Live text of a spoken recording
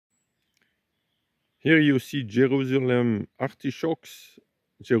Here you see Jerusalem artichokes.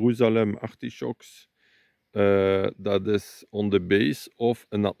 That is on the base of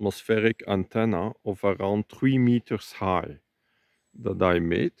an atmospheric antenna of around 3 meters high that I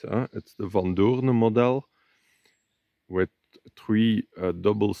made. It's the Van Doorne model with 3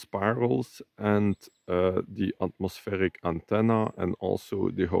 double spirals and the atmospheric antenna and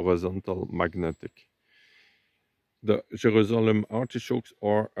also the horizontal magnetic. The Jerusalem artichokes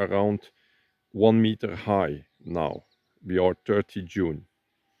are around 1 meter high now. We are 30 June.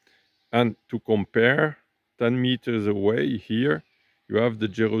 And to compare, 10 meters away here, you have the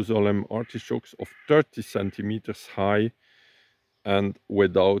Jerusalem artichokes of 30 centimeters high and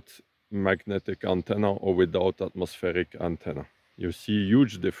without magnetic antenna or without atmospheric antenna. You see a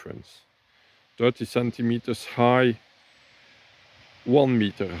huge difference. 30 centimeters high, 1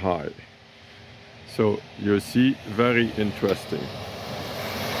 meter high. So you see, very interesting.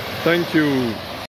 Thank you.